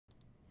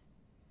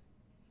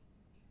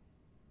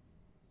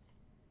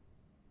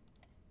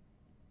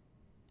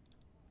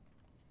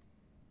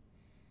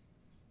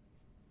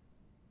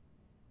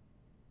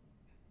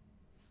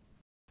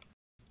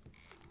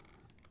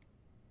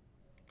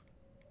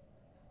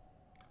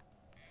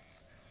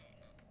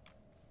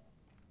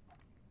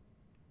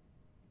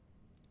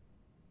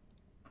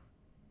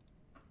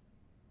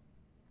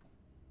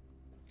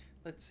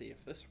Let's see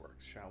if this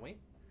works, shall we? I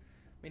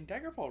mean,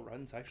 Daggerfall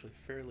runs actually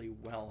fairly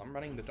well. I'm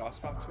running the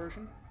DOSBox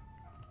version.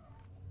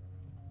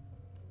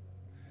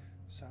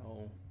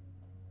 So,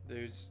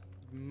 there's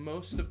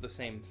most of the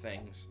same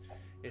things.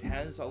 It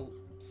has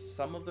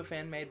some of the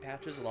fan-made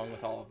patches along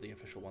with all of the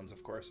official ones,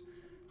 of course.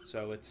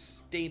 So it's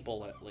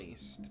stable at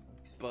least,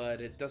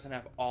 but it doesn't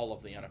have all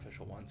of the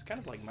unofficial ones. Kind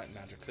of like Might and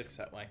Magic 6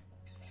 that way.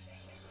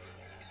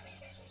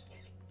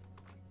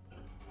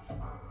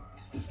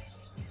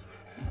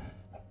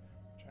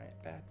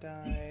 Giant bat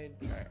died,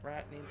 giant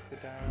rat needs to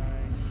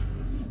die,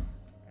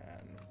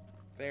 and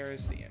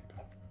there's the imp.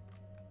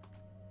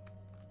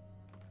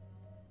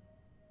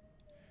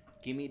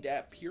 Gimme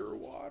that pure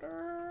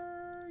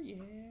water, yeah.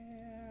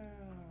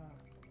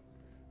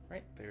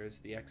 Right, there's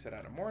the exit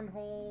out of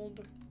Mournhold.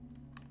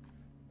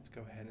 Let's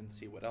go ahead and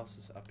see what else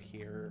is up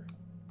here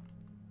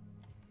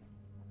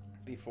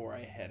before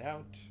I head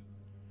out.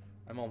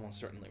 I'm almost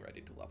certainly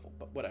ready to level,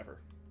 but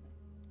whatever.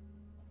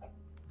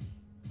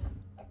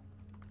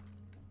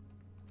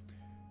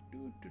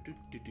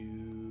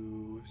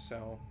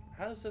 So,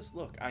 how does this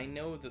look? I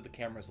know that the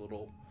camera's a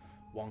little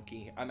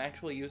wonky. I'm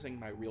actually using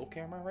my real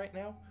camera right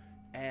now,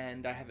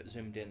 and I have it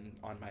zoomed in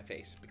on my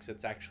face because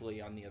it's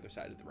actually on the other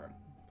side of the room.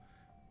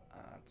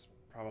 It's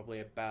probably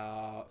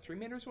about 3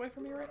 meters away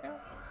from me right now.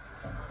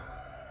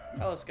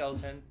 Hello,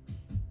 skeleton.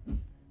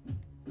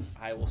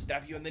 I will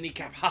stab you in the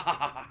kneecap. Ha ha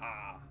ha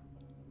ha.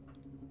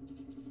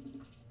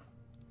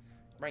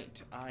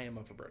 Right, I am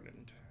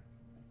overburdened.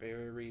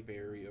 Very,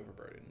 very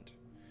overburdened.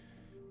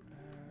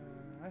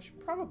 I should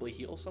probably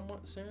heal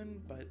somewhat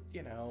soon, but,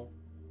 you know,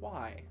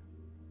 why?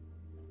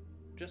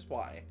 Just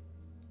why?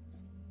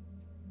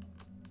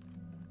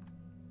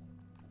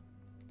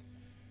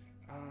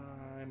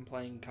 I'm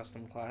playing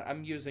custom class.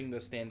 I'm using the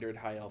standard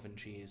High Elven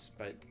cheese,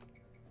 but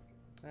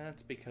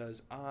that's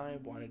because I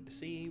wanted to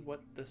see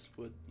what this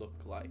would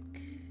look like.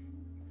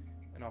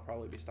 And I'll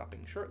probably be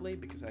stopping shortly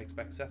because I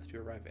expect Seth to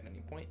arrive at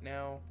any point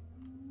now.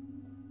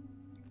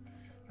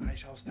 I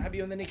shall stab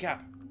you in the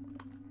kneecap.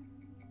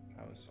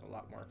 That was a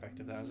lot more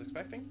effective than I was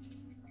expecting.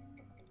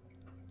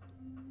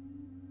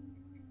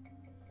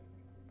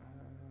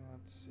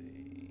 Let's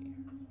see.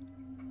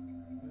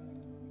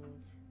 Move.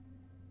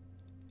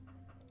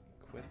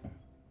 Equip.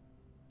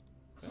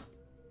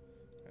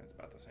 It's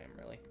about the same,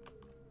 really.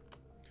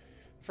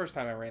 The first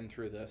time I ran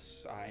through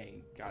this,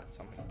 I got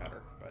something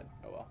better, but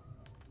oh well.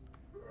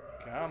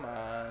 Come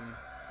on,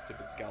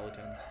 stupid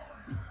skeletons.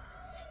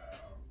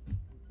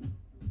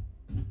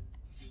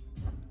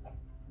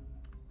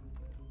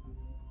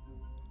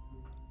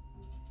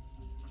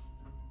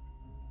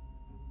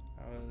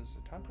 That was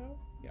a Tonto?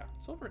 Yeah,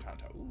 Silver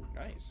Tonto. Ooh,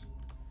 nice.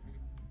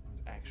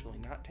 It's actually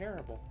not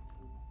terrible.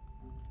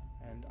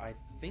 And I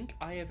think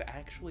I have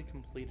actually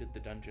completed the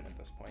dungeon at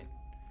this point.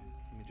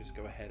 Let me just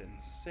go ahead and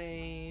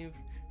save.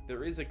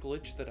 There is a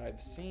glitch that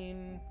I've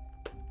seen.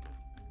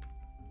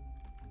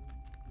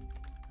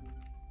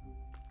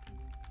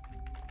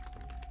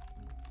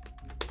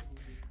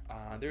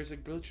 There's a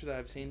glitch that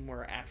I've seen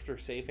where after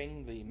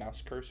saving, the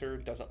mouse cursor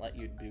doesn't let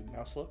you do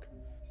mouse look.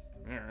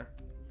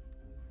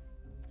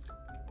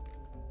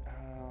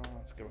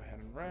 Let's go ahead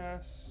and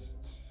rest.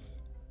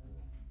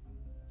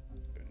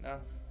 Good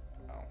enough.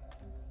 Oh.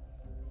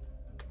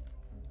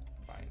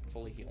 Fine,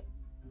 fully heal.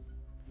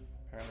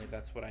 Apparently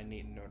that's what I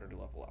need in order to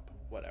level up.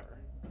 Whatever.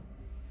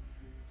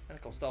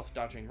 Medical, stealth,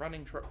 dodging,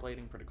 running, short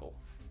blading, critical.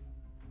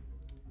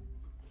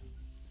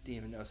 Didn't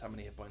even notice how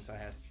many hit points I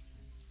had.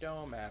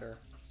 Don't matter.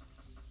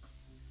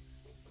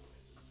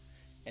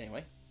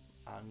 Anyway,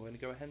 I'm going to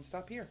go ahead and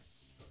stop here.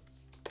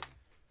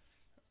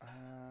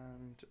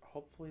 And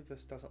hopefully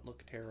this doesn't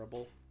look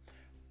terrible.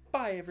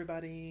 Bye,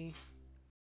 everybody!